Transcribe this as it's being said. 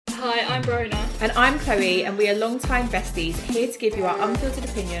Hi, I'm Brona. And I'm Chloe, and we are long-time besties, here to give you our unfiltered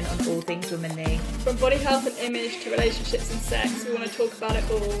opinion on all things womanly. From body health and image to relationships and sex, we want to talk about it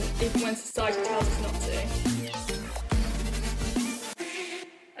all, even when society tells us not to.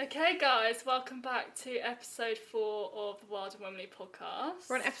 Okay guys, welcome back to episode 4 of the Wild and Womanly podcast.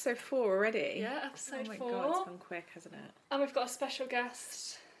 We're on episode 4 already. Yeah, episode 4. Oh my god, it's gone quick, hasn't it? And we've got a special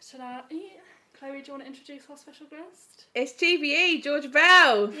guest tonight. Chloe, do you want to introduce our special guest? It's GBE, Georgia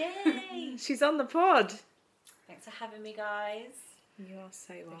Bell. Yay! She's on the pod. Thanks for having me, guys. You are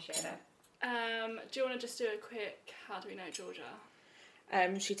so Appreciate welcome. Do you want to just do a quick, how do we know Georgia?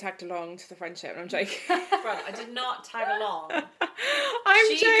 She tagged along to the friendship, and I'm joking. Bro, I did not tag along. I'm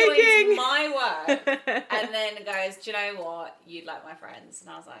she joking. joins my work and then goes, do you know what? You'd like my friends.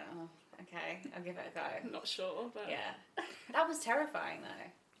 And I was like, oh, okay, I'll give it a go. I'm not sure, but... Yeah. That was terrifying, though.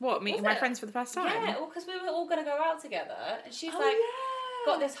 What, meeting Was my it? friends for the first time? Yeah, well, because we were all going to go out together. And she's Oh,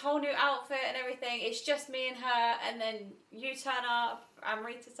 got this whole new outfit and everything. It's just me and her. And then you turn up,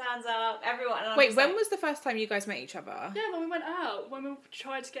 Amrita turns up, everyone. And I'm Wait, just when like, was the first time you guys met each other? Yeah, when we went out, when we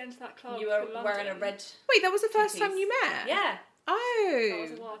tried to get into that club you were in London. wearing a red... Wait, that was the first time two-piece. you met? Yeah. Oh. That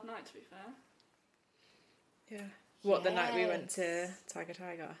was a wild night, to be fair. Yeah. What, the night we went to Yes. Tiger?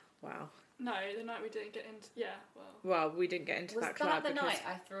 Wow. No, the night we didn't get into... Yeah, well... Well, we didn't get into Was that club the because... night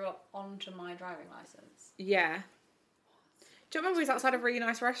I threw up onto my driving licence? Yeah. Do you remember we was outside a really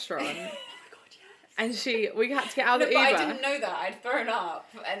nice restaurant? Oh my god, yes! And we had to get out of the But Uber. I didn't know that. I'd thrown up,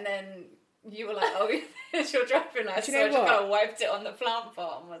 and then you were like, "Oh, it's your driving license." Do you So I know just what? kind of wiped it on the plant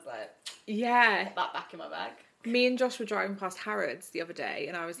pot and was like, Yeah. "Put that back in my bag." Me and Josh were driving past Harrods the other day,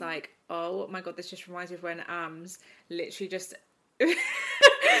 and I was like, oh my god, this just reminds me of when Ams literally just...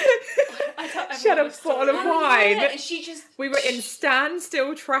 She had a bottle of wine. Yeah, and she just... We were in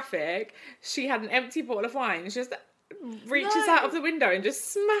standstill traffic. She had an empty bottle of wine. She just reaches No. out of the window and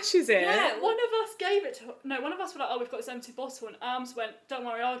just smashes it. Yeah. One of us gave it to... No, one of us were like, oh, we've got this empty bottle, and Arms went, don't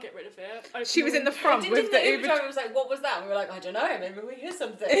worry, I'll get rid of it. Opened She was in the window. front Didn't with the Uber Uber... driver was like, "What was that?" And we were like, "I don't know. Maybe we hear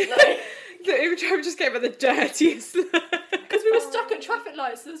something." Like, The Uber driver just gave her the dirtiest look. Because we were stuck at traffic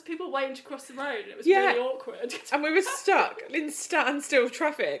lights, so there was people waiting to cross the road, and it was Yeah. really awkward. And we were stuck in standstill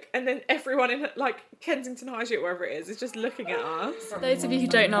traffic, and then everyone in like Kensington High Street, wherever it is just looking at us. For those of you who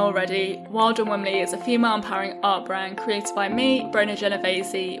don't know already, Wild and Womanly is a female empowering art brand created by me, Brona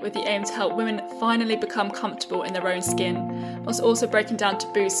Genovese, with the aim to help women finally become comfortable in their own skin, whilst also breaking down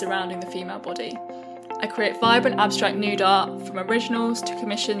taboos surrounding the female body. I create vibrant abstract nude art, from originals to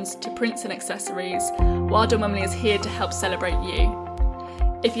commissions to prints and accessories. Wild and Womanly is here to help celebrate you.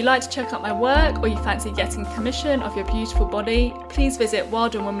 If you'd like to check out my work or you fancy getting commission of your beautiful body, please visit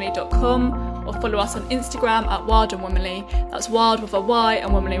wildandwomanly.com or follow us on Instagram at Wild and Womanly. That's wild with a Y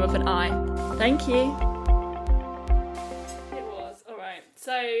and womanly with an I. Thank you. It was. Alright,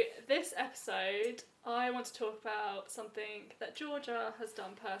 so this episode I want to talk about something that Georgia has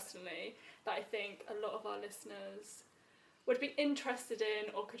done personally that I think a lot of our listeners would be interested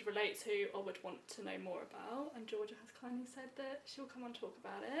in or could relate to or would want to know more about, and Georgia has kindly said that she'll come on and talk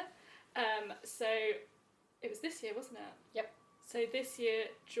about it. So it was this year, wasn't it? Yep. So this year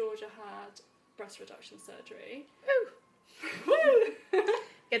Georgia had breast reduction surgery. Woo!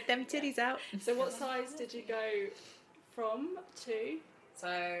 Get them titties out. So what size did you go from to?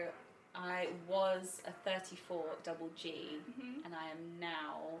 so I was a 34 double G, Mm-hmm. and I am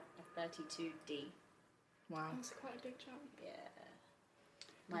now a 32D. Wow. That's quite a big jump. Yeah.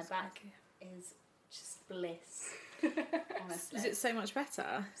 My back is just bliss. Honestly. Is it so much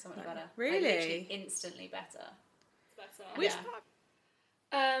better? so much better? Really? Like, literally instantly better. Better. Which Yeah. part?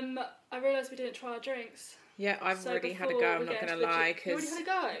 I realised we didn't try our drinks. Yeah, I've So already had a before go, I'm we not get going into to the lie. You already 'Cause had a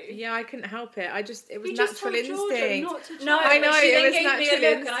go? yeah, I couldn't help it. It was You just natural told Georgia instinct. not to No, try. I know, but she it then was gave me a natural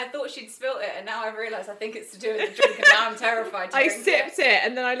look, ins- and I thought she'd spilt it, and now I've realised I think it's to do with the drink, and now I'm terrified to I drink sipped it,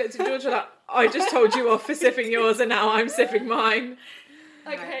 and then I looked at Georgia like, I just told you off for sipping yours, and now I'm sipping mine.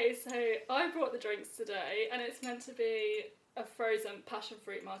 Okay, so I brought the drinks today, and it's meant to be a frozen passion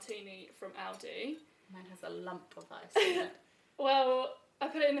fruit martini from Aldi. Mine has a lump of ice in it. Well, I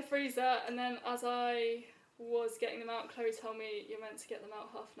put it in the freezer, and then as I was getting them out, Chloe told me you're meant to get them out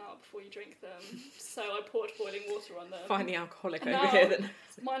half an hour before you drink them. So I poured boiling water on them. Find the alcoholic And over now here then.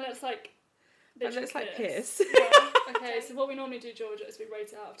 Mine looks like... It looks like piss. Yeah. Okay, so what we normally do, Georgia, is we rate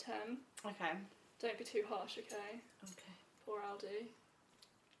it out of 10. Okay. Don't be too harsh, okay? Okay. Poor Aldi.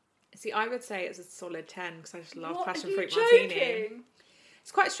 See, I would say it's a solid 10 because I just love What, passion are fruit you martini. joking?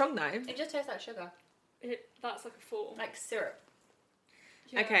 It's quite strong though. It just tastes like sugar. That's like a 4. Like syrup.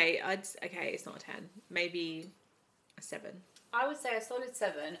 Yeah. Okay, it's not a 10. Maybe a 7. I would say a solid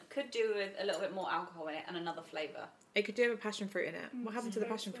 7. Could do with a little bit more alcohol in it and another flavour. It could do with passion fruit in it. What happened to the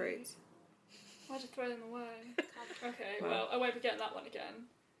passion fruits? I just throw them away. Okay, well, I won't be getting that one again.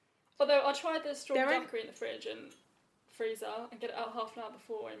 Although I tried the strawberry daiquiri in the fridge and freezer and get it out half an hour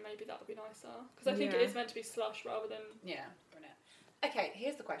before, and maybe that would be nicer. Because I think it is meant to be slush rather than... Yeah, brilliant. Okay,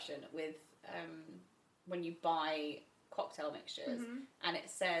 here's the question with when you buy cocktail mixtures and it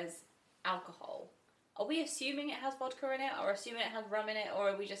says alcohol. Are we assuming it has vodka in it, or assuming it has rum in it, or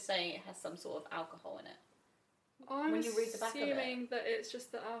are we just saying it has some sort of alcohol in it? I'm when you read the back of it. assuming that it's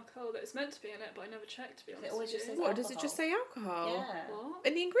just the alcohol that it's meant to be in it, but I never checked, to be honest. It always just says What, alcohol. does it just say alcohol? Yeah. What?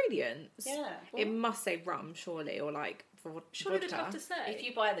 In the ingredients? Yeah. It must say rum, surely, or like Surely vodka. they'd have to say. If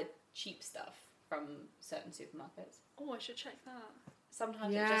you buy the cheap stuff from certain supermarkets, Oh, I should check that.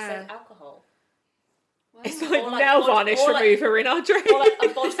 sometimes it just says alcohol. Wow. It's like Or like nail vodka- varnish or like- remover in our drink. Or like a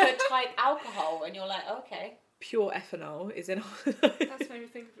vodka type alcohol, and you're like, okay. Pure ethanol is in our... That's made me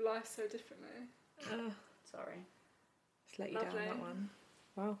think of life so differently. Sorry. Just let you down on that one.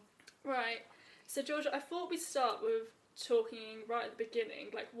 Wow. Right. So, Georgia, I thought we'd start with talking right at the beginning,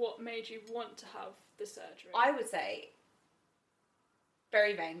 like what made you want to have the surgery? I would say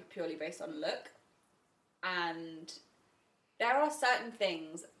very vain, but purely based on look. And there are certain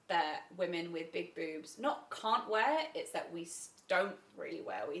things that women with big boobs not can't wear, it's that we don't really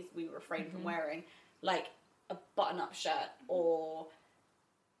wear, we refrain from wearing, like a button-up shirt or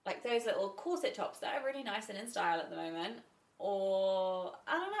like those little corset tops that are really nice and in style at the moment, or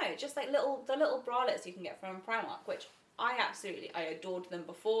I don't know, just like the little bralettes you can get from Primark, which I adored them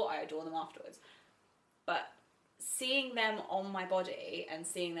before, I adore them afterwards. But seeing them on my body and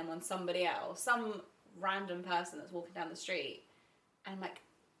seeing them on somebody else, some random person that's walking down the street, and like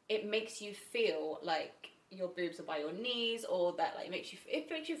it makes you feel like your boobs are by your knees, or that like it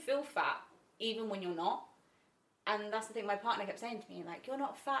makes you feel fat even when you're not. And that's the thing my partner kept saying to me, like, you're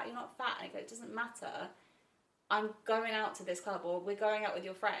not fat, and I go, it doesn't matter. I'm going out to this club, or we're going out with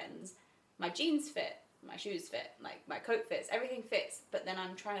your friends, my jeans fit, my shoes fit, like my coat fits, everything fits, but then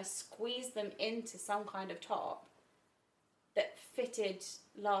I'm trying to squeeze them into some kind of top that fitted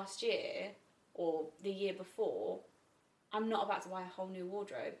last year or the year before. I'm not about to buy a whole new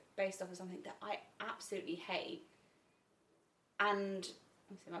wardrobe based off of something that I absolutely hate. And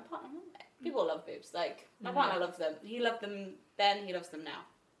my partner, people love boobs. Like, my partner loves them. He loved them then, he loves them now.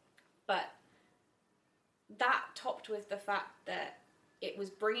 But that topped with the fact that it was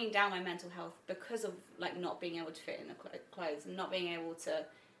bringing down my mental health because of like not being able to fit in the clothes and not being able to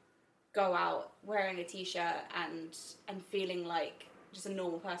go out wearing a t-shirt and feeling like just a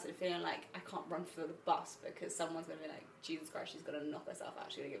normal person, feeling like I can't run for the bus because someone's going to be like, Jesus Christ, she's going to knock herself out,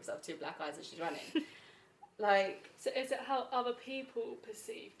 she's going to give herself 2 black eyes as she's running. Like, so is it how other people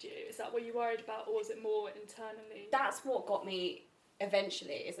perceived you? Is that what you worried about, or was it more internally? That's what got me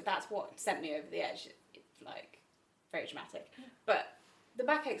eventually, is that's what sent me over the edge. It's like very dramatic. But the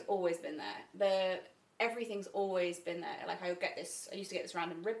backache's always been there. Everything's always been there. Like I used to get this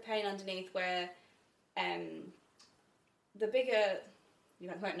random rib pain underneath where the bigger,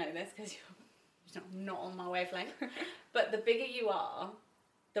 you won't know this because you're not on my wavelength, but the bigger you are,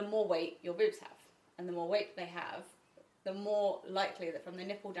 the more weight your boobs have. And the more weight they have, the more likely that from the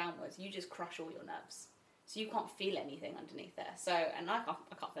nipple downwards, you just crush all your nerves. So you can't feel anything underneath there. So, and I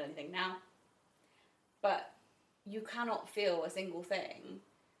can't feel anything now. But you cannot feel a single thing.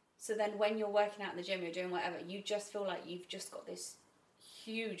 So then when you're working out in the gym, you're doing whatever, you just feel like you've just got this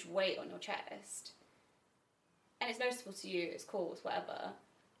huge weight on your chest. And it's noticeable to you, it's cool, it's whatever.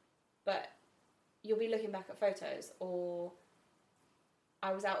 But you'll be looking back at photos, or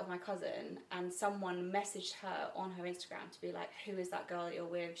I was out with my cousin and someone messaged her on her Instagram to be like, who is that girl that you're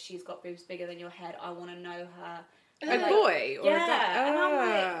with? She's got boobs bigger than your head. I want to know her. A boy? Or yeah. a girl? And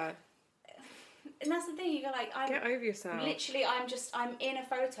I'm like, and that's the thing, you're like, get over yourself. Literally, I'm in a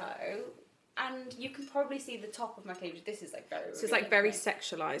photo and you can probably see the top of my cleavage. This is like very... So it's like very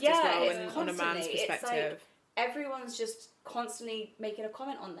sexualised as well, and on a man's perspective. It's like everyone's just constantly making a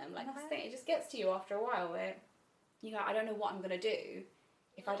comment on them. Like, that's the thing, it just gets to you after a while where you go, I don't know what I'm going to do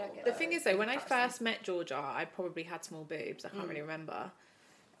if I don't get the thing is though, when I first met Georgia, I probably had small boobs. I can't really remember.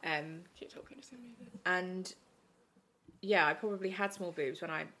 Keep talking to me. And yeah, I probably had small boobs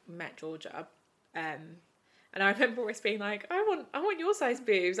when I met Georgia. And I remember always being like, I want your size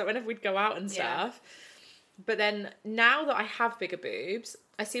boobs, like whenever we'd go out and stuff. But then now that I have bigger boobs,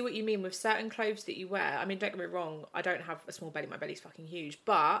 I see what you mean with certain clothes that you wear. I mean, don't get me wrong, I don't have a small belly, my belly's fucking huge,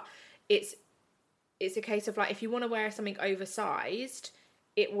 but it's a case of like, if you want to wear something oversized,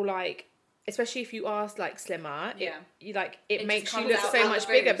 it will like especially if you are like slimmer, Yeah. it It makes just you comes look out so at much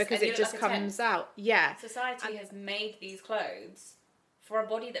the bigger boobs because and you it look just like a 10. comes out. Yeah. Society has made these clothes for a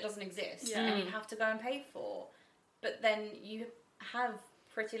body that doesn't exist and you have to go and pay for. But then you have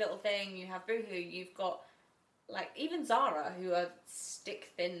Pretty Little Thing, you have Boohoo, you've got like even Zara, who are stick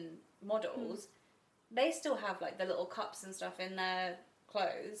thin models, they still have like the little cups and stuff in their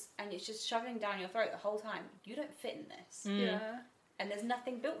clothes, and it's just shoving down your throat the whole time. You don't fit in this, Yeah. and there's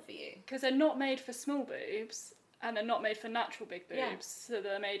nothing built for you. Because they're not made for small boobs, and they're not made for natural big boobs, Yeah. so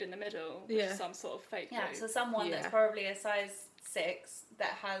they're made in the middle, which Yeah. is some sort of fake Yeah, boob. so someone Yeah. that's probably a size 6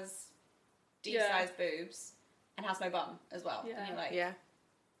 that has D-sized boobs and has no bum as well. Yeah. And you're like, Yeah.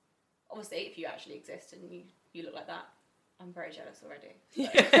 obviously, if you actually exist and you look like that, I'm very jealous already.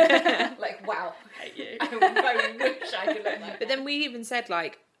 Like, wow. I hate you. I wish I could look like But that. then we even said,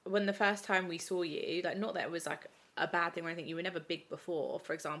 like, when the first time we saw you, like, not that it was like a bad thing or anything, you were never big before,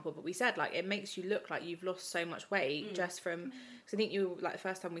 for example, but we said, like, it makes you look like you've lost so much weight just from, because I think you, like, the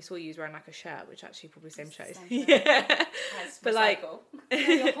first time we saw you was wearing like a shirt, which actually probably same shirt. Same shirt. Yeah. As But, like, recycle.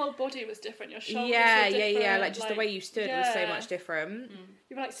 Your whole body was different. Your shoulders yeah, were different. yeah, like, just the way you stood was so yeah. much different.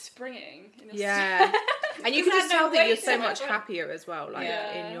 You were like springing. In your Yeah. And you can Because just I had tell no that you're weight so in my much front. happier as well, like,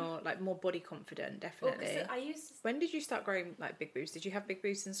 Yeah. in your, like, more body confident, Well, definitely. 'cause I used to... When did you start growing, like, big boobs? Did you have big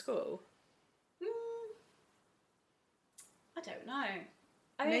boobs in school? I don't know.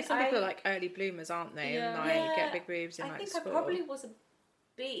 I know some people are like early bloomers, aren't they? Yeah. And like Yeah, get big boobs in I like think school. I probably was a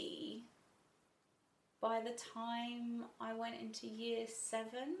B by the time I went into year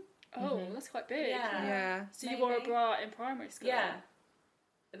 7. Oh, that's quite big. Yeah. Yeah. So you wore a Maybe. bra in primary school? Yeah.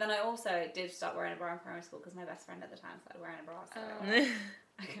 But then I also did start wearing a bra in primary school because my best friend at the time started wearing a bra, so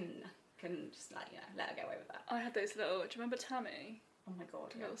I can just like, let her get away with that. I had those little. Do you remember Tammy? Oh my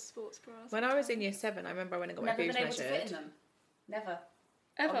god. The Yeah. little sports bras. When I was in year 7, I remember I went and got Never my been boobs able to fit in measured. them. Never.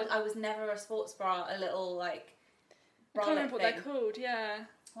 Ever. I was never a sports bra, a little like I can't remember what thing. they're called. Yeah.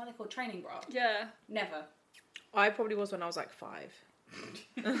 What are they called? Training bra. Yeah. Never. I probably was when I was like 5.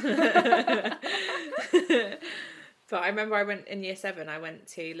 But I remember I went in year 7. I went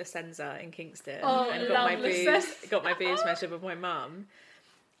to La Senza in Kingston and got my love La boobs Senza. got my boobs measured with my mum.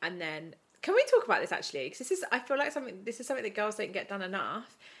 And then can we talk about this actually? Because I feel like this is something that girls don't get done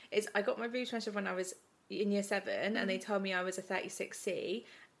enough. Is I got my boobs measured when I was in year 7, and they told me I was a 36C,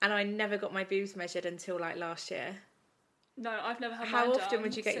 and I never got my boobs measured until like last year. No, I've never had. How mine often done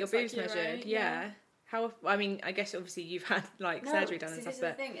would you get your since, boobs like, year measured? 8, Yeah. I mean, I guess obviously you've had like surgery done and see, stuff, this is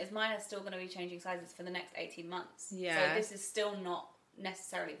but the thing is mine are still going to be changing sizes for the next 18 months. Yeah. So this is still not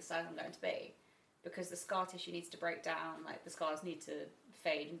necessarily the size I'm going to be because the scar tissue needs to break down, like the scars need to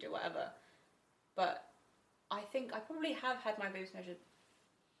fade and do whatever. But I think I probably have had my boobs measured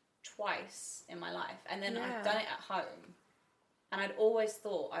twice in my life, and then I've done it at home. And I'd always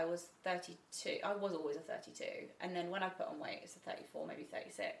thought I was 32. I was always a 32. And then when I put on weight, it's a 34, maybe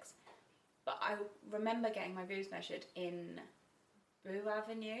 36. But I remember getting my boobs measured in Boo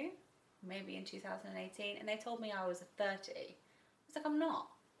Avenue, maybe in 2018, and they told me I was a 30. I was like, I'm not.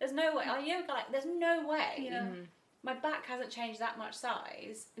 There's no way. There's no way. Yeah. My back hasn't changed that much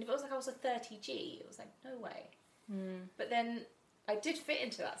size. And if it was like I was a 30G, it was like, no way. But then I did fit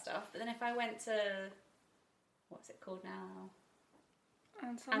into that stuff. But then if I went to, what's it called now?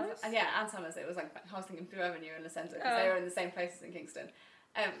 And Summers? Ann Summers. It was like, I was thinking Boo Avenue and La Senza because they were in the same places in Kingston.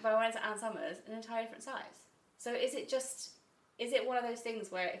 But I went to Ann Summers, an entirely different size. So is it one of those things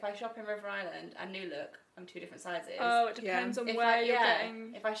where if I shop in River Island and New Look, I'm 2 different sizes? Oh, it depends on where you're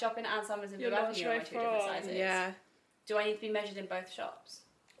getting. If I shop in Ann Summers and your Boo Avenue, I'm 2 lingerie different from. sizes. yeah. Do I need to be measured in both shops?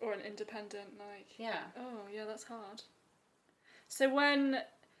 Or an independent, like. Yeah. Oh, yeah, that's hard. So when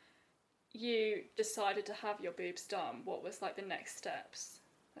you decided to have your boobs done, what was like the next steps?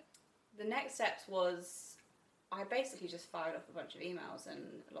 The next steps was I basically just fired off a bunch of emails and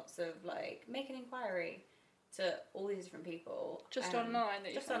lots of like make an inquiry to all these different people. Just online that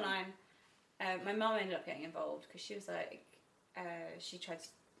you Just found? online. My mum ended up getting involved because she was like, she tried to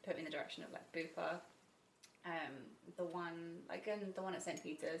put me in the direction of like Bupa, the one at St.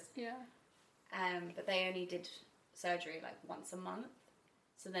 Peter's. Yeah. But they only did surgery like once a month.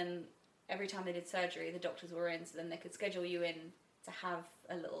 So then every time they did surgery, the doctors were in, so then they could schedule you in to have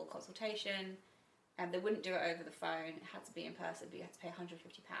a little consultation. And they wouldn't do it over the phone. It had to be in person, but you had to pay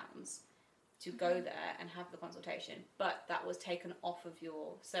 £150 to go there and have the consultation. But that was taken off of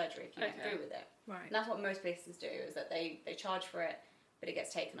your surgery if you went through with it. Right. And that's what most places do, is that they charge for it, but it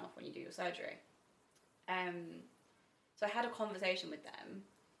gets taken off when you do your surgery. So I had a conversation with them,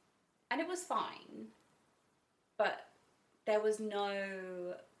 and it was fine, but there was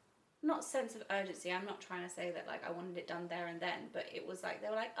no not sense of urgency. I'm not trying to say that like I wanted it done there and then, but it was like they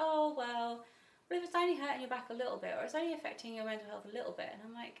were like, oh well, if it's only hurting your back a little bit, or it's only affecting your mental health a little bit, and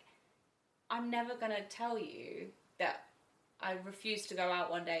I'm like, I'm never gonna tell you that I refused to go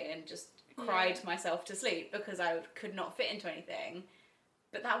out one day and just cried myself to sleep because I could not fit into anything.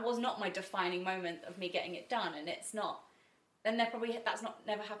 But that was not my defining moment of me getting it done, and it's not. And that's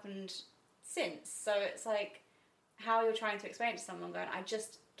never happened since. So it's like how you're trying to explain it to someone, going, I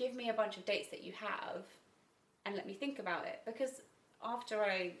just give me a bunch of dates that you have, and let me think about it. Because after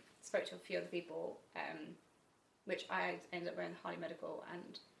I spoke to a few other people, which I ended up going to Harley Medical,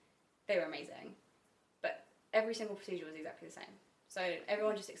 and they were amazing, but every single procedure was exactly the same. So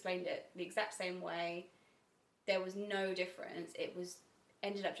everyone just explained it the exact same way. There was no difference. It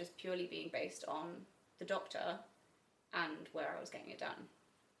ended up just purely being based on the doctor and where I was getting it done.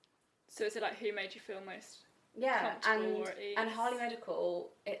 So is it like who made you feel most comfortable or at ease? And Harley Medical,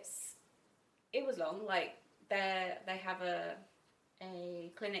 it was long. Like they have a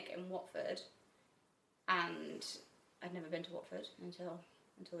clinic in Watford, and I'd never been to Watford until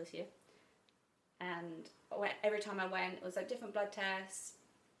this year. And every time I went, it was like different blood tests,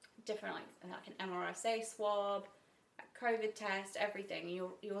 different like an MRSA swab, a COVID test, everything.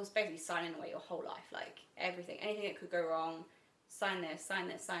 You're basically signing away your whole life, like everything, anything that could go wrong. Sign this, sign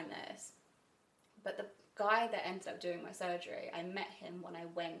this, sign this. But the guy that ended up doing my surgery, I met him when I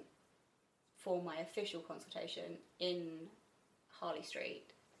went for my official consultation in Harley Street,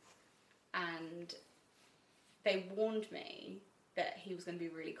 and they warned me that he was going to be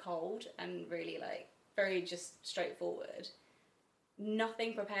really cold and really like very just straightforward.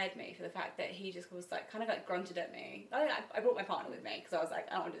 Nothing prepared me for the fact that he just was like kind of like grunted at me. I brought my partner with me because I was like,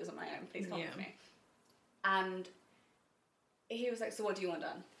 I don't want to do this on my own, please come with me. And he was like, so what do you want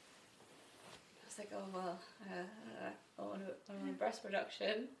done? I was like, oh well, I want a breast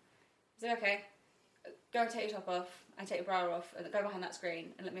reduction. He's like, okay, go and take your top off and take your bra off and go behind that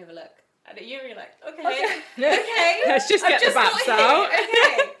screen and let me have a look. And you were like, okay. Let's just get the bats out.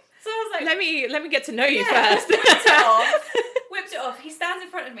 Okay. So I was like, let me get to know you first. Whipped it off. He stands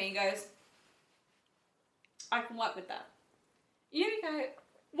in front of me and goes, I can work with that. You go,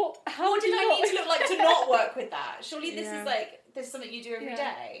 what? What did I need to look like to not work with that? Surely this is something you do every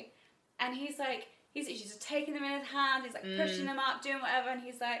day. And he's like, he's just taking them in his hand. He's like pushing them up, doing whatever. And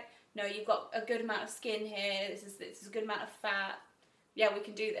he's like, no, you've got a good amount of skin here. This is a good amount of fat. Yeah, we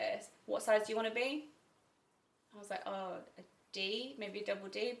can do this. What size do you want to be? I was like, oh, a D, maybe a double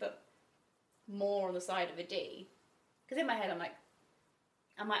D, but more on the side of a D. Because in my head, I'm like,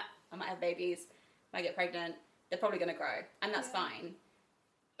 I might have babies, might get pregnant. They're probably going to grow, and that's fine.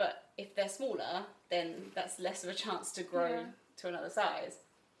 But if they're smaller, then that's less of a chance to grow to another size.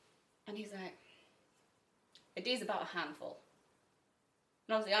 And he's like, a D's about a handful.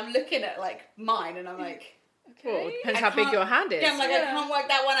 And obviously, I'm looking at like mine, and I'm like, okay. Well, depends how big your hand is. Yeah, I'm like, I can't work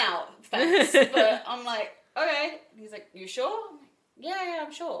that one out. Thanks. But I'm like, okay. And he's like, you sure? I'm like, yeah,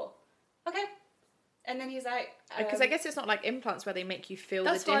 I'm sure. Okay. And then he's like, because I guess it's not like implants where they make you feel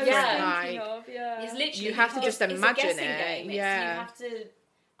the that's difference. What I was thinking of, It's literally, you have to just imagine it's a guessing game. You have to.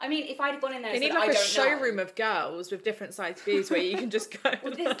 I mean, if I'd gone in there, they need like a showroom of girls with different sized boobs where you can just go.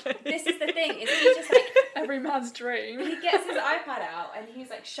 Well, this is the thing. Is he just like every man's dream? He gets his iPad out and he's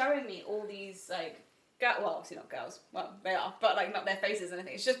like showing me all these like. Well, obviously not girls. Well, they are, but like not their faces and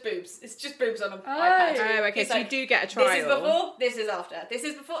anything. It's just boobs. It's just boobs on an iPad. Oh, okay. So like, you do get a trial. This is before. This is after. This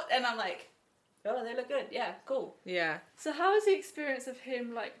is before, and I'm like, oh, they look good. Yeah, cool. Yeah. So how was the experience of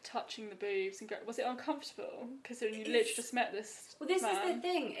him like touching the boobs and was it uncomfortable? Considering you literally just met this. Well, this man. is the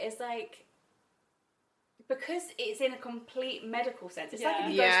thing. Is like. Because it's in a complete medical sense. It's like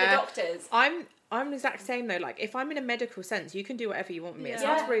if you go to the doctors. I'm the exact same though. Like if I'm in a medical sense, you can do whatever you want with me. It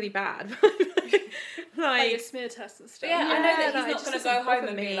Yeah. sounds really bad. Like your smear tests and stuff. Yeah, I know that like, he's not going to go home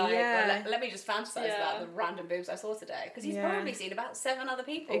and be like, yeah. let me just fantasize about the random boobs I saw today. Because he's probably seen about 7 other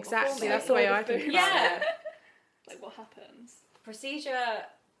people. Exactly, that's the way I think about it. Like what happens? Procedure,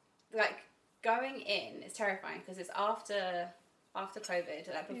 like going in is terrifying because it's after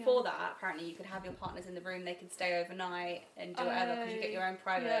COVID. Like before that, apparently you could have your partners in the room. They could stay overnight and do whatever because you get your own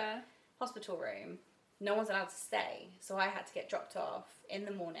private hospital room. No one's allowed to stay, so I had to get dropped off in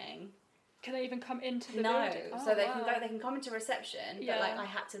the morning. Can they even come into the building? Oh, so they can go. They can come into reception, but like I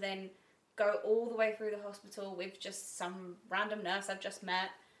had to then go all the way through the hospital with just some random nurse I've just met,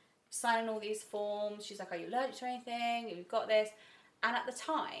 signing all these forms. She's like, "Are you allergic to anything? You've got this." And at the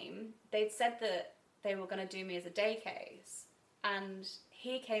time, they'd said that they were going to do me as a day case, and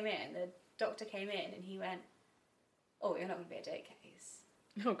he came in. The doctor came in, and he went, "Oh, you're not going to be a day case."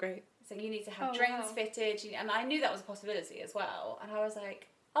 Oh, great. So you need to have drains fitted, and I knew that was a possibility as well. And I was like,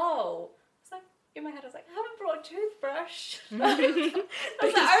 oh. It's like, in my head, I was like, I haven't brought a toothbrush. That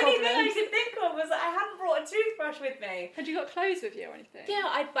was the only thing I could think of, was that I hadn't brought a toothbrush with me. Had you got clothes with you or anything? Yeah,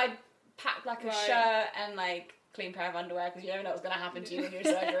 I packed like a shirt and like clean pair of underwear, because you never know what's going to happen to you in your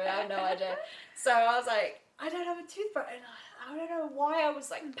surgery. I have no idea. So I was like, I don't have a toothbrush. And I don't know why I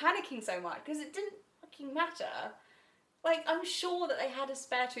was like panicking so much, because it didn't fucking matter. Like, I'm sure that they had a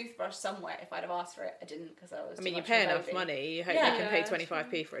spare toothbrush somewhere if I'd have asked for it. I didn't, because I was I mean, too you much pay of a enough baby. money, you hope Yeah. you can pay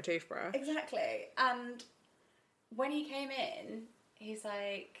 25p for a toothbrush. Exactly. And when he came in, he's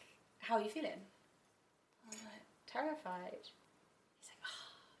like, how are you feeling? I was like, terrified. He's like,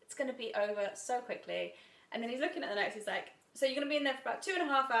 it's going to be over so quickly. And then he's looking at the notes, he's like, so you're going to be in there for about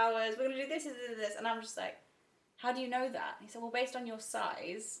 2.5 hours, we're going to do this, this, this, this. And I'm just like, how do you know that? And he said, well, based on your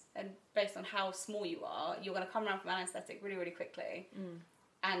size and based on how small you are, you're going to come around from anaesthetic really, really quickly.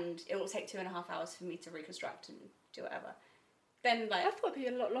 And it will take 2.5 hours for me to reconstruct and do whatever. Then, like, I thought it'd be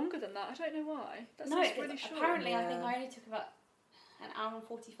a lot longer than that. I don't know why. That no, sounds really short. apparently I think Yeah. I only took about an hour and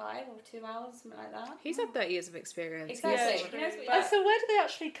 45 or 2 hours, something like that. He's had 30 years of experience. Exactly. Yeah, He knows what he Oh, does. so where do they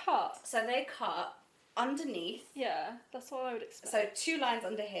actually cut? So they cut underneath, Yeah, that's what I would expect. so 2 lines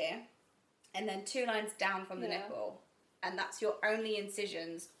under here, and then 2 lines down from the Yeah. nipple. And that's your only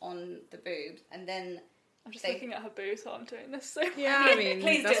incisions on the boobs. And then I'm just they- looking at her boobs while I'm doing this. So Yeah, I mean,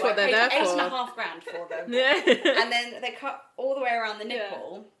 please that's do. what I they're paid there for. $8,500 for them. Yeah. And then they cut all the way around the Yeah.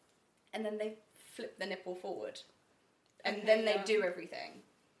 nipple, and then they flip the nipple forward. And Okay, then they yeah. do everything.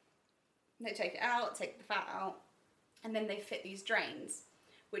 They take it out, take the fat out, and then they fit these drains,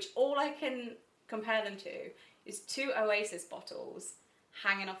 which all I can compare them to is 2 Oasis bottles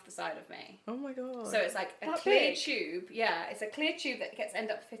hanging off the side of me. Oh my god. So it's like a That clear big? tube. Yeah, it's a clear tube that gets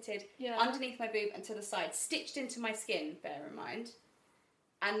end up fitted Yeah. underneath my boob and to the side, stitched into my skin, bear in mind.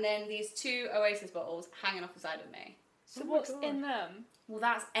 And then these 2 Oasis bottles hanging off the side of me. So Oh my what's God. in them? Well,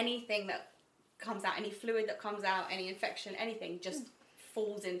 that's anything that comes out, any fluid that comes out, any infection, anything just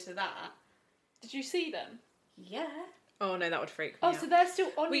falls into that. Did you see them? Yeah. Oh no, that would freak me Oh, out. so they're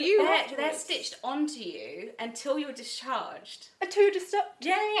still on Were you. you- They're afterwards? stitched onto you until you're discharged. A two just up.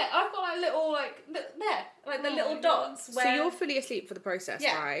 Yeah. I've got like little, like, there, like the Oh little my God. dots. So Where you're fully asleep for the process,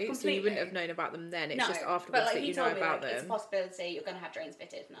 Yeah, right? So you completely. wouldn't have known about them then. It's No, just but, afterwards like, that he you know told me, about like, It's a them. possibility you're going to have drains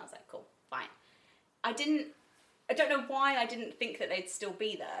fitted, and I was like, cool, fine. I don't know why I didn't think that they'd still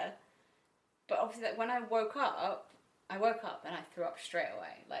be there, but obviously, like, when I woke up and I threw up straight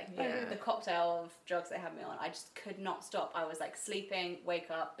away. Like, Yeah. the cocktail of drugs they had me on, I just could not stop. I was like sleeping, wake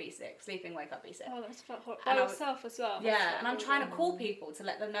up, be sick, sleeping, wake up, be sick. Oh, that's felt hot. And By I was- yourself as well. Yeah, and I'm trying to call people to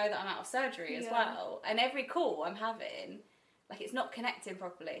let them know that I'm out of surgery as Yeah. well. And every call I'm having, like, it's not connecting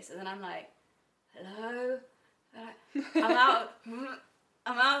properly. So then I'm like, hello?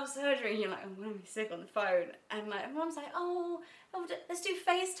 I'm out of surgery. And you're like, I'm going to be sick on the phone. And my mum's like, oh, let's do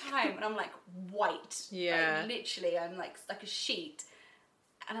FaceTime. And I'm like, white. Yeah. Like, literally, I'm like a sheet.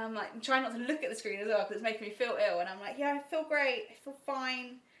 And I'm like, I'm trying not to look at the screen as well because it's making me feel ill. And I'm like, yeah, I feel great. I feel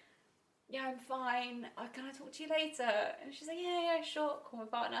fine. Yeah, I'm fine. Can I talk to you later? And she's like, yeah, sure. Call my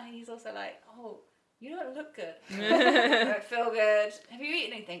partner. He's also like, oh, you don't look good. I don't feel good. Have you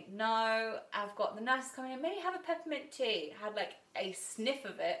eaten anything? No. I've got the nurse coming in. Maybe have a peppermint tea. Had like a sniff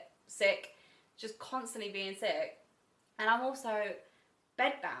of it. Sick. Just constantly being sick. And I'm also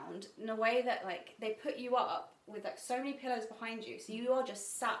bedbound in a way that like they put you up with like so many pillows behind you. So you are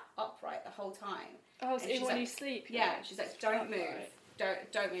just sat upright the whole time. Oh, so And she's when like- you sleep. you're Yeah, like she's like, don't move.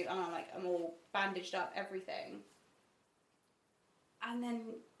 upright. Don't move. And I'm all bandaged up, everything. And then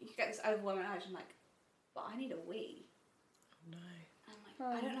you get this overwhelming urge. I'm like, but I need a wee. No. And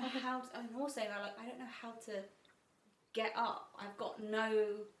I'm like, I don't know how to, and also I don't know how to get up. I've got no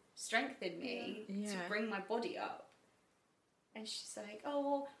strength in me Yeah. to bring my body up. And she's like, oh,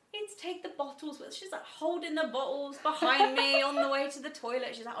 well, we need to take the bottles. But she's like holding the bottles behind me on the way to the toilet.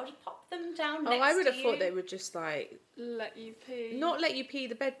 She's like, I'll just pop them down Oh, next I would to have thought you. they would just like Let you pee. not let you pee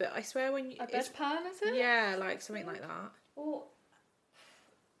the bed, but I swear when you a it's- bedpan, is it? yeah, like something like that. Well,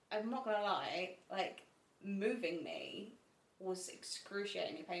 I'm not gonna lie, like moving me was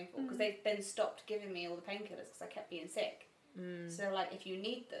excruciatingly painful because they then stopped giving me all the painkillers because I kept being sick. So like, if you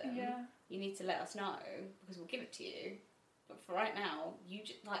need them, Yeah. you need to let us know because we'll give it to you. But for right now,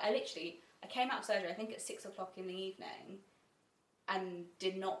 I came out of surgery I think at 6 o'clock in the evening, and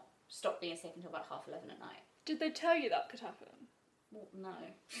did not stop being sick until about 11:30 at night. Did they tell you that could happen? Well, no.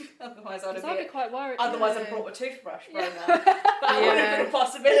 Otherwise, I'd 'Cause have I'd be quite worried. Otherwise, Yeah. I brought a toothbrush, Brona. That would have been a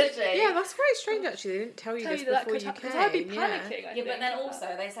possibility. Yeah, that's quite strange actually. They didn't tell you Tell this you that before could you happen. came. Because I'd be yeah. panicking. I Yeah, but think, then about also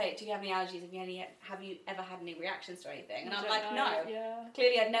that. they say, do you have any allergies? Have you ever had any reactions to anything? And I I'm don't like, know, no. Yeah.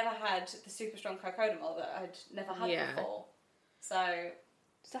 Clearly, I'd never had the super strong cocodamol that I'd never had Yeah. before. So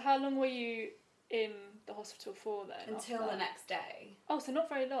So how long were you in the hospital for then? Until after the that? next day. Oh, so not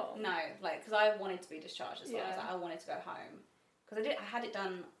very long. No, like, because I wanted to be discharged as well. I was Yeah. like, I wanted to go home. Because I had it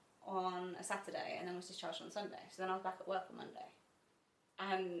done on a Saturday and then was discharged on Sunday. So then I was back at work on Monday.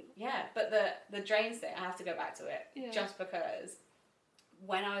 And yeah, but the drains thing, I have to go back to it. Yeah. Just because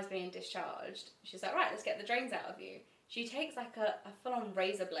when I was being discharged, she's like, right, let's get the drains out of you. She takes like a full-on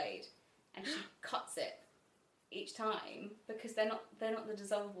razor blade and she cuts it each time because they're not the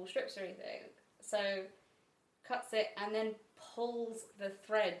dissolvable strips or anything. So cuts it and then pulls the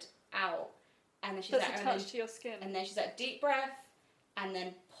thread out, and then she's That's like, attached to your skin. and then she's like, deep breath, and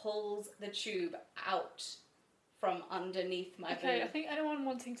then pulls the tube out from underneath my Okay, boob. I think anyone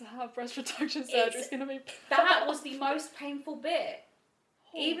wanting to have breast reduction surgery is going to be... That was the most painful bit.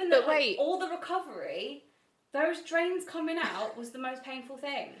 Even But though like, wait. all the recovery, those drains coming out was the most painful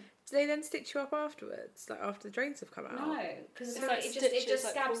thing. Do they then stitch you up afterwards, like after the drains have come out? No, because It's like it stitches, just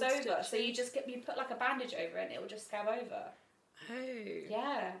like scabs pulled over. So you stitches. you put like a bandage over it and it will just scab over. Oh.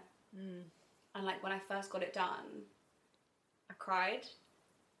 Yeah. Mm. And like when I first got it done, I cried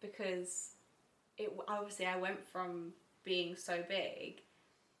because obviously I went from being so big,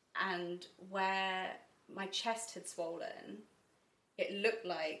 and where my chest had swollen, it looked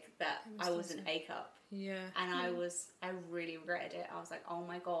like that I was an A cup. Yeah. And I really regretted it. I was like, oh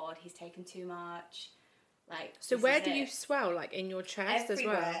my god, he's taken too much. Like, So this where is do it. you swell? Like in your chest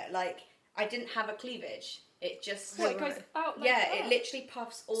Everywhere. as well? Like, I didn't have a cleavage. It just What, it goes Right. out like yeah, that? it literally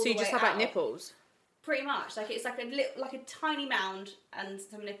puffs all So the way you just have out. like nipples? Pretty much. Like, it's like like a tiny mound and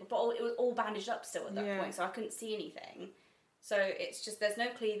some nipple, but it was all bandaged up still at that Yeah. point, so I couldn't see anything. So it's just, there's no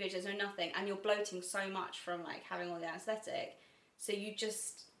cleavage, there's no nothing, and you're bloating so much from like having all the anaesthetic. So you're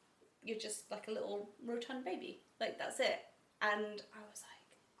just like a little rotund baby. Like, that's it. And I was like,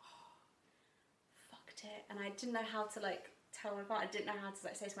 oh, fucked it. And I didn't know how to like tell my partner. I didn't know how to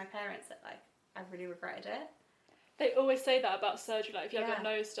like say to my parents that like I really regretted it. They always say that about surgery, like if you have Yeah.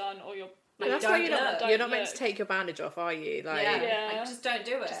 your nose done or your... Like, That's don't why look. you're not meant look. to take your bandage off, are you? Like, Yeah. Like, just don't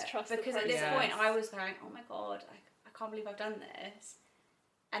do it. Just trust the because at this process. point I was going, oh my god, I can't believe I've done this.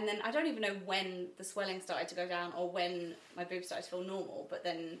 And then I don't even know when the swelling started to go down or when my boobs started to feel normal, but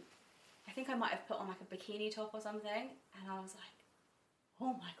then I think I might have put on like a bikini top or something, and I was like,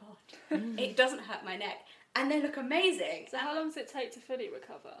 oh my god, it doesn't hurt my neck. And they look amazing. So how long does it take to fully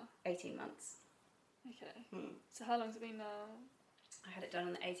recover? 18 months. Okay. Hmm. So how long's it been now? I had it done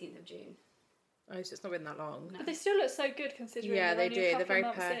on the 18th of June. oh, so it's not been that long. No. But they still look so good considering Yeah, you're they only do. a They're couple very of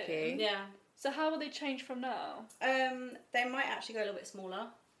months perky. in. Yeah. So how will they change from now? They might actually go a little bit smaller,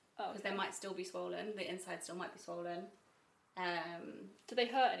 Oh, because okay. they might still be swollen. The inside still might be swollen. Do they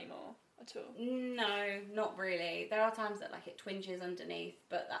hurt anymore at all? No, not really. There are times that like it twinges underneath,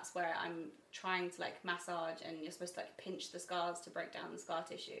 but that's where I'm trying to like massage, and you're supposed to like pinch the scars to break down the scar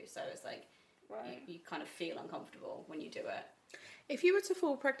tissue. So it's like Right. you kind of feel uncomfortable when you do it. If you were to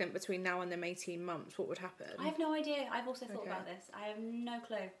fall pregnant between now and them 18 months, what would happen? I have no idea. I've also thought Okay. about this. I have no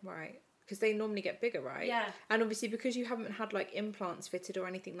clue. Right. Because they normally get bigger, right? Yeah. And obviously, because you haven't had like implants fitted or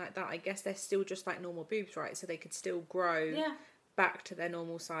anything like that, I guess they're still just like normal boobs, right? So they could still grow Yeah. back to their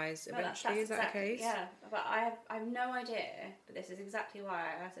normal size No, eventually. Is that the exactly, case? Yeah. But I have no idea. But this is exactly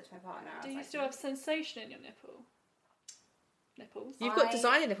why I said to my partner. I Do was you like, still have sensation in your nipple? Nipples? You've got I-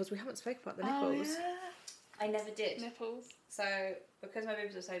 designer nipples. We haven't spoken about the nipples. Oh, yeah. I never did. Nipples. So because my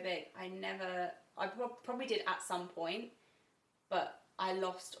boobs were so big, I probably did at some point, but I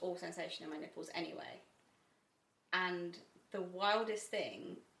lost all sensation in my nipples anyway. And the wildest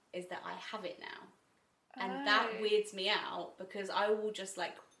thing is that I have it now. And that Oh. weirds me out because I will just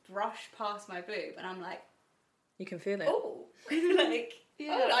like brush past my boob and I'm like, You can feel it. oh, like,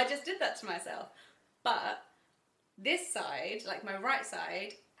 Yeah. oh, I just did that to myself. But this side, like my right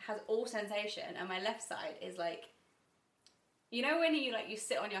side, has all sensation, and my left side is like, you know, when you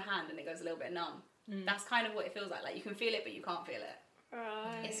sit on your hand and it goes a little bit numb. That's kind of what it feels like. Like you can feel it, but you can't feel it.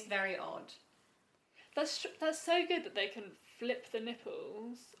 Right. It's very odd. That's so good that they can flip the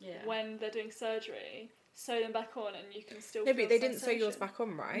nipples Yeah. when they're doing surgery, sew them back on, and you can still. No, feel but they didn't sew sensation. yours back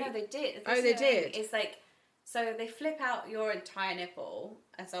on, right? No, they did. Oh, This they is the thing. did? It's like, so they flip out your entire nipple,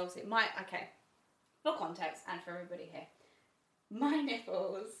 and so obviously okay, for context and for everybody here, my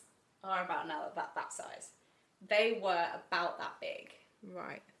nipples are about that size. They were about that big.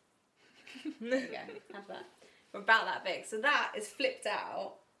 Right. There you go, have that. We're about that big. So that is flipped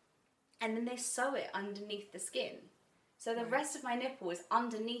out, and then they sew it underneath the skin. So the rest of my nipple is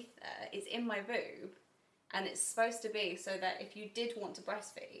underneath there, it's in my boob, and it's supposed to be so that if you did want to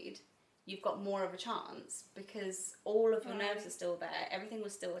breastfeed, you've got more of a chance because all of your nerves are still there. Everything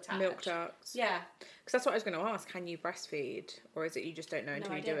was still attached. Milk ducts. Yeah. Because that's what I was going to ask. Can you breastfeed? Or is it you just don't know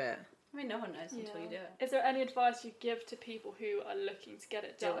until you do it? I mean, no one knows until you do it. Is there any advice you give to people who are looking to get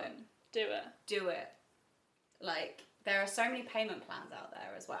it done? Do it. Do it. Like, there are so many payment plans out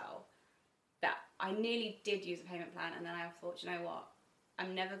there as well that I nearly did use a payment plan, and then I thought, you know what?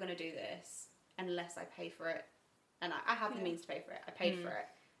 I'm never going to do this unless I pay for it. And I have the means to pay for it. I paid for it.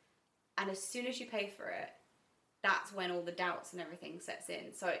 And as soon as you pay for it, that's when all the doubts and everything sets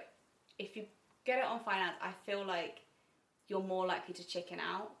in. So if you get it on finance, I feel like you're more likely to chicken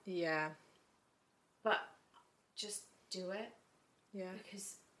out. Yeah. But just do it. Yeah.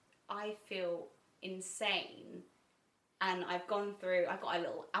 Because I feel insane. And I've got a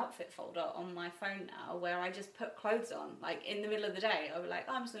little outfit folder on my phone now where I just put clothes on. Like, in the middle of the day, I'll be like,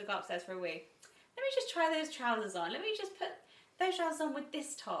 oh, I'm just going to go upstairs for a wee. Let me just try those trousers on. Let me just put those trousers on with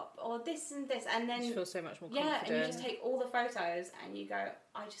this top or this and this. And then You feel so much more confident. and you just take all the photos and you go,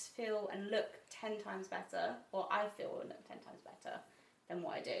 I just feel and look 10 times better. Or I feel and look 10 times better than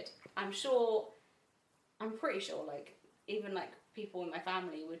what I did. I'm pretty sure, like, even, like, people in my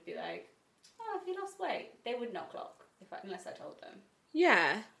family would be like, oh, have you lost weight? They would not clock unless I told them.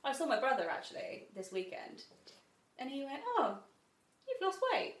 Yeah. I saw my brother, actually, this weekend. And he went, oh, you've lost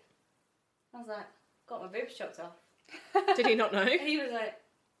weight. I was like, got my boobs chopped off. Did he not know? And he was like,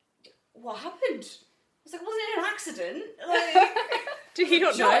 what happened? I was like, wasn't it an accident? Like, Did he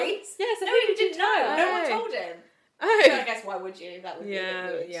not know? Yes, no, he didn't know. No one told him. Oh. So I guess why would you? That would be a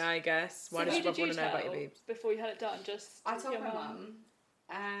bit weird. Yeah, I guess. Why So does who your did brother you want to know about your tell boobs? before you had it done? Just I told your my mum? mum,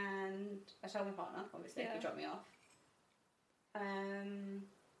 and I told my partner, obviously, if he dropped me off.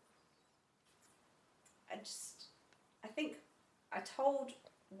 I think I told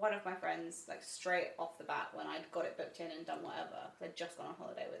one of my friends, like, straight off the bat when I'd got it booked in and done whatever, because I'd just gone on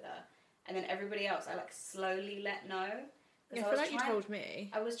holiday with her. And then everybody else, I, like, slowly let know. Yeah, I feel like you told me.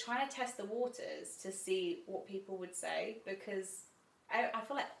 I was trying to test the waters to see what people would say, because I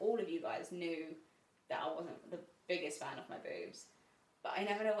feel like all of you guys knew that I wasn't the biggest fan of my boobs. But I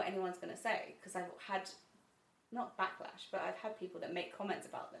never know what anyone's going to say, because I've had, not backlash, but I've had people that make comments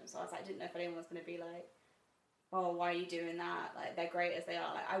about them. So I was like, I didn't know if anyone was going to be like, oh, why are you doing that? Like, they're great as they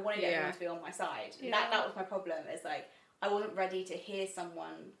are. Like, I wanted everyone to be on my side. Yeah. That was my problem, is like, I wasn't ready to hear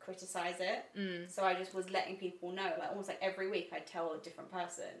someone criticise it. So I just was letting people know. Like, almost like every week I'd tell a different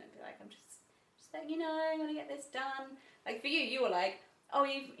person and be like, I'm just letting you know, I'm going to get this done. Like, for you, you were like, oh,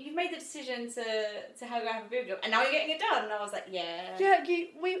 you've made the decision to have a boob job, and now you're getting it done. And I was like, yeah. Yeah,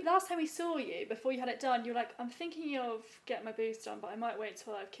 last time we saw you, before you had it done, you were like, I'm thinking of getting my boobs done, but I might wait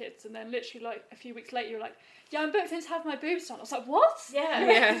till I have kids. And then literally, like, a few weeks later, you were like, yeah, I'm booked in to have my boobs done. I was like, what? Yeah. You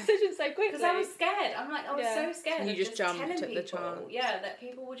made the decision so quickly. Because I was scared. I'm like, I was so scared. And you of just jumped telling at the people, chance. Yeah, that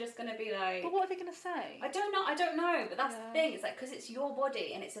people were just going to be like... But what are they going to say? I don't know, but that's the thing. It's like, because it's your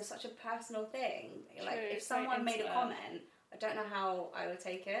body and it's such a personal thing. Like, True, if someone made a intimate. comment, I don't know how I would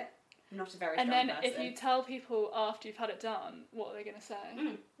take it. I'm not a very And strong then person. if you tell people after you've had it done, what are they going to say?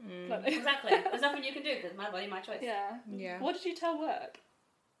 Like, Exactly. There's nothing you can do, because my body, my choice. yeah. Yeah. What did you tell work?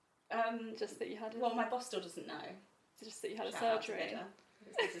 Just that you had it? Well, my boss still doesn't know. Just that you had a Shout out to surgery. Vida.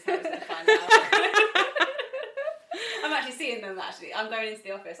 This is how it's going to find out. I'm actually seeing them, actually. I'm going into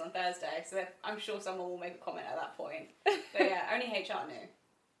the office on Thursday, so I'm sure someone will make a comment at that point. But yeah, only HR knew.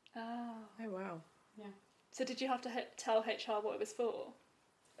 Oh. Oh, wow. Yeah. So did you have to tell HR what it was for?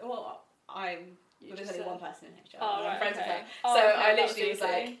 Well, there's just only said- one person in HR. Oh, and I'm right, friends with okay. her. Oh, So okay, I that was literally was easy.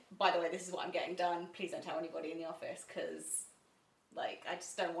 like, by the way, this is what I'm getting done. Please don't tell anybody in the office, because, like, I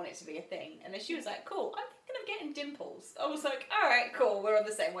just don't want it to be a thing. And then she was like, cool, I'm thinking of getting dimples. I was like, all right, cool, we're on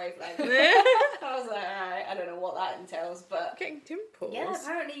the same wavelength. I was like, all right, I don't know what that entails, but... Getting dimples? Yeah,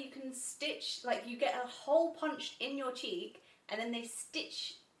 apparently you can stitch, like, you get a hole punched in your cheek, and then they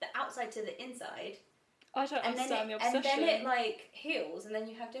stitch the outside to the inside. I don't And then, understand the obsession. and then it, like, heals, and then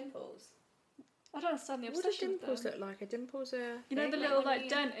you have dimples. I don't understand the What obsession. do dimples with look them. like? A dimple's a... You know the Like little when like you-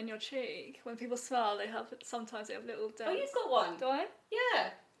 dent in your cheek when people smile. Sometimes they have little dents. Oh, you've got one. Do I? Yeah,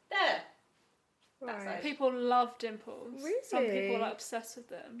 there. That Right. side. People love dimples. Some people Really? are like obsessed with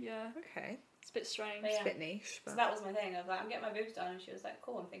them. Yeah, Okay. it's a bit strange. But It's yeah. a bit niche, So but... that was my thing. I was like, I'm getting my boobs done, and she was like,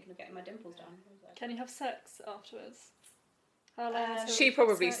 cool, I'm thinking of getting my dimples done. I was like, Can you have sex afterwards? How long until She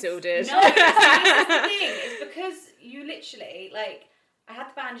probably sex? still did. no, this is the thing. It's because you literally, like, I had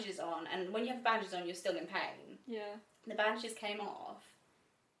the bandages on, and when you have the bandages on, you're still in pain. Yeah. The bandages came off,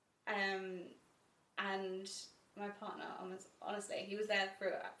 and my partner, honestly, he was there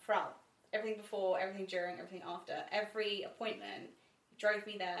throughout everything before, everything during, everything after, every appointment. He drove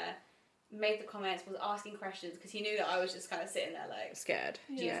me there, made the comments, was asking questions, because he knew that I was just kind of sitting there like, Scared.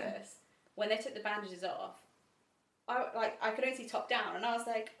 Jesus. when they took the bandages off, I could only see top down, and I was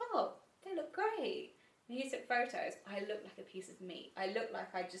like, oh, they look great. And he took photos. I looked like a piece of meat. I looked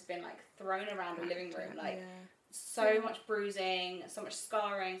like I'd just been like thrown around a living room, like so much bruising, so much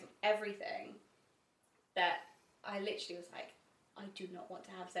scarring, everything, that I literally was like, I do not want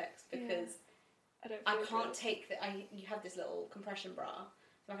to have sex because I can't take you have this little compression bra.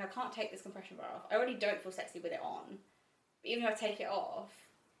 So like, I can't take this compression bra off. I already don't feel sexy with it on. But even if I take it off,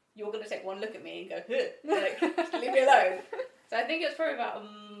 you're going to take one look at me and go, huh, like, leave me alone. So I think it was probably about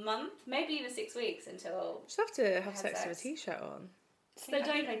a month, maybe even 6 weeks until... Just have to have sex with a t-shirt on. So I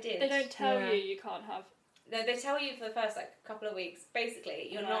think I did. They don't tell you can't have... No, they tell you for the first couple of weeks, basically,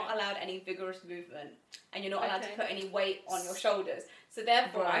 you're not allowed any vigorous movement and you're not allowed to put any weight on your shoulders. So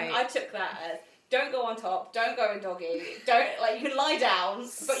therefore, I took that as, don't go on top, don't go in doggy, don't, like, you can lie down,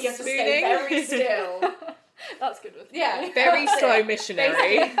 but you have to stay very still. That's good with me. Yeah. Very slow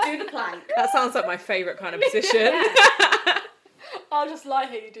missionary. Basically, do the plank. That sounds like my favourite kind of position. Yeah. I'll just lie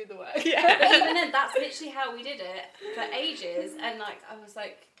here, you do the work. Yeah. But even then, that's literally how we did it for ages, and like, I was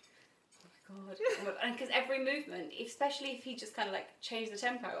like, oh my god. And because every movement, especially if he just kind of like changed the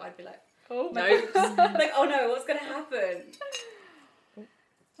tempo, I'd be like, Oh, No. like, oh no, what's going to happen?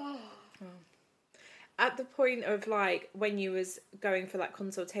 At the point of like when you was going for like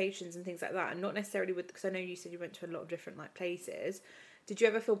consultations and things like that, and not necessarily with, because I know you said you went to a lot of different like places, did you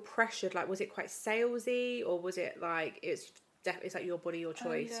ever feel pressured? Like, was it quite salesy, or was it like it's like your body, your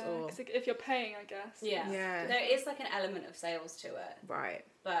choice? Yeah, or 'cause if you're paying, I guess. Yeah. There is like an element of sales to it. right.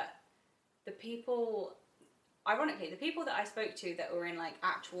 But the people, ironically, the people that I spoke to that were in like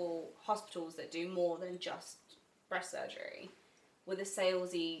actual hospitals that do more than just breast surgery were the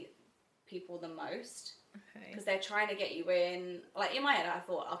salesy people the most. Okay. Because they're trying to get you in. Like, in my head, I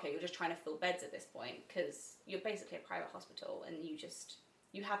thought, okay, you're just trying to fill beds at this point because you're basically a private hospital and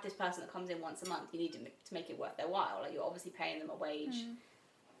you have this person that comes in once a month. You need to make it worth their while. Like, you're obviously paying them a wage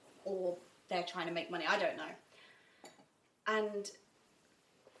or they're trying to make money. I don't know. And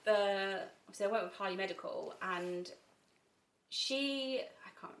obviously I went with Harley Medical, and I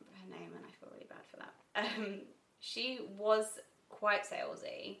can't remember her name and I feel really bad for that. She was quite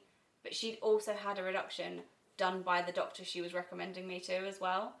salesy, but she'd also had a reduction done by the doctor she was recommending me to as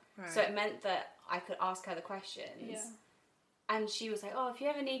well. Right. So it meant that I could ask her the questions. Yeah. And she was like, oh, if you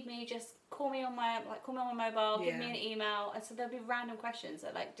ever need me, just call me on my mobile, give me an email. And so there'll be random questions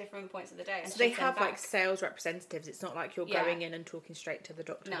at like different points of the day. And so they have like sales representatives. It's not like you're going in and talking straight to the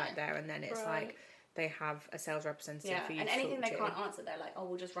doctor right there and then. It's like they have a sales representative for you to talk to. And anything they can't answer, they're like, oh,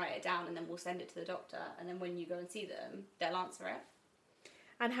 we'll just write it down and then we'll send it to the doctor. And then when you go and see them, they'll answer it.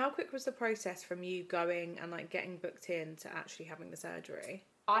 And how quick was the process from you going and like getting booked in to actually having the surgery?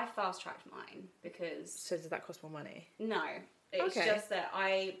 I fast-tracked mine because... So did that cost more money? No. It's just that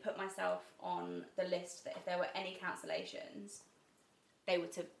I put myself on the list that if there were any cancellations, they were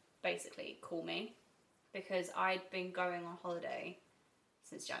to basically call me, because I'd been going on holiday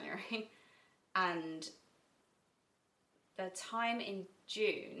since January, and the time in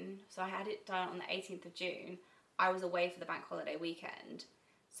June, so I had it done on the 18th of June, I was away for the bank holiday weekend,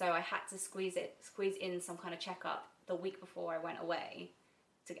 so I had to squeeze in some kind of checkup the week before I went away.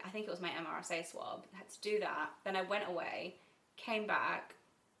 I think it was my MRSA swab. I had to do that. Then I went away, came back,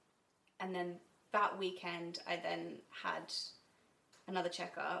 and then that weekend I then had another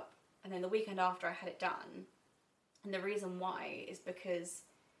checkup, and then the weekend after I had it done. And the reason why is because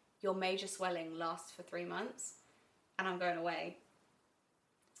your major swelling lasts for 3 months, and I'm going away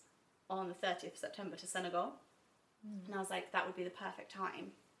on the 30th of September to Senegal. And I was like, that would be the perfect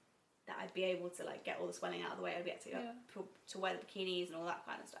time that I'd be able to like get all the swelling out of the way. I'd be able to wear the bikinis and all that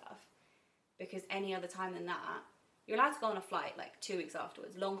kind of stuff. Because any other time than that, you're allowed to go on a flight like 2 weeks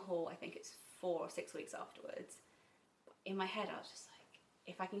afterwards. Long haul, I think it's 4 or 6 weeks afterwards. But in my head, I was just like,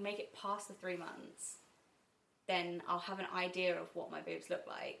 if I can make it past the 3 months, then I'll have an idea of what my boobs look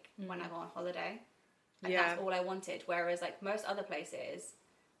like when I go on holiday. And that's all I wanted. Whereas like most other places,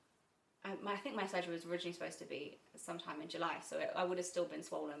 I think my surgery was originally supposed to be sometime in July, so I would have still been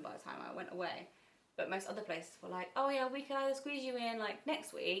swollen by the time I went away. But most other places were like, oh yeah, we could either squeeze you in like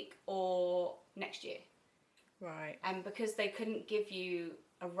next week or next year. Right. And because they couldn't give you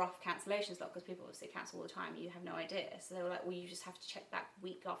a rough cancellation slot, because people obviously cancel all the time, you have no idea. So they were like, well, you just have to check back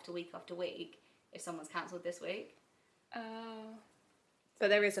week after week after week if someone's cancelled this week. But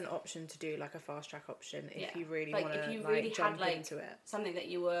there is an option to do like a fast track option if you really want to jump into it. Something that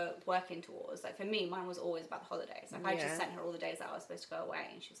you were working towards. Like for me, mine was always about the holidays. Like I just sent her all the days that I was supposed to go away,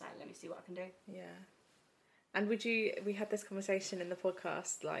 and she was like, "Let me see what I can do." Yeah. And we had this conversation in the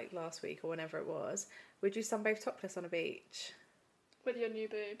podcast like last week or whenever it was. Would you sunbathe topless on a beach? With your new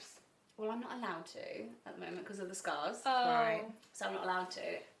boobs? Well, I'm not allowed to at the moment because of the scars. Right. So I'm not allowed to.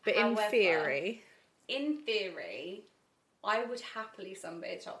 But However, in theory, I would happily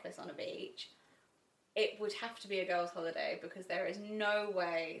sunbathe topless on a beach. It would have to be a girls' holiday because there is no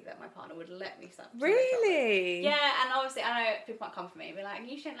way that my partner would let me sunbathe really? topless. Yeah, and obviously I know people might come for me and be like,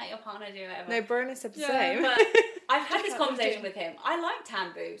 you shouldn't let your partner do whatever. No, Brona said the Yeah, same. But I've had this conversation with him. I like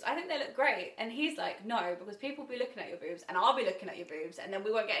tan boobs. I think they look great. And he's like, no, because people will be looking at your boobs and I'll be looking at your boobs and then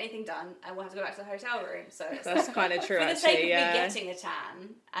we won't get anything done and we'll have to go back to the hotel room. So it's That's kind of true, for the actually. sake of Yeah. me getting a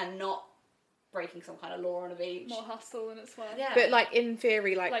tan and not breaking some kind of law on a beach. More hustle than it's worth. Yeah. But like in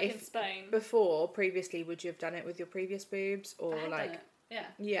theory, like Like if in Spain. previously, would you have done it with your previous boobs or I had like? done it. Yeah.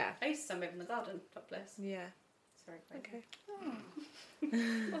 Yeah. I used to sunbathe in the garden, topless. Yeah. It's very crazy. Okay.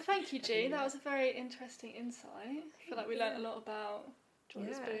 Well, thank you, G. That was a very interesting insight. I feel like we learnt a lot about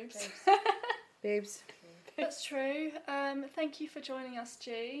Jordan's Yeah. boobs. Boobs. That's true. Thank you for joining us,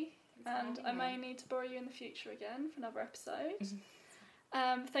 G. And for I having may me. need to borrow you in the future again for another episode.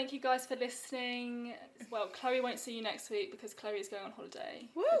 Thank you guys for listening. Well, Chloe won't see you next week because Chloe is going on holiday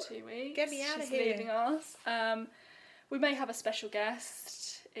Woo! for 2 weeks. Get me outta She's here. leaving us. We may have a special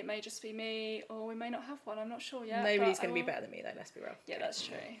guest. It may just be me, or we may not have one. I'm not sure yet. Nobody's but I going to be will- better than me, though. Let's be real. Yeah, that's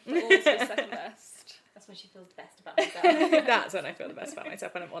true. But always be second best. That's when she feels best about herself. That's when I feel the best about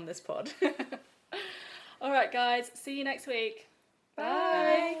myself, when I'm on this pod. All right, guys. See you next week.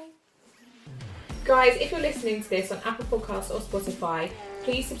 Bye. Guys, if you're listening to this on Apple Podcasts or Spotify,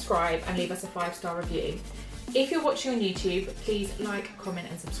 please subscribe and leave us a 5-star review. If you're watching on YouTube, please like, comment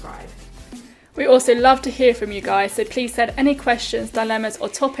and subscribe. We also love to hear from you guys, so please send any questions, dilemmas or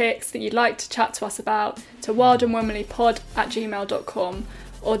topics that you'd like to chat to us about to wildandwomanlypod@gmail.com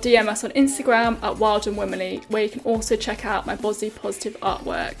or DM us on Instagram @wildandwomanly, where you can also check out my Body Positive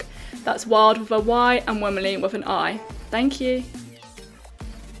artwork. That's wild with a Y and womanly with an I. Thank you.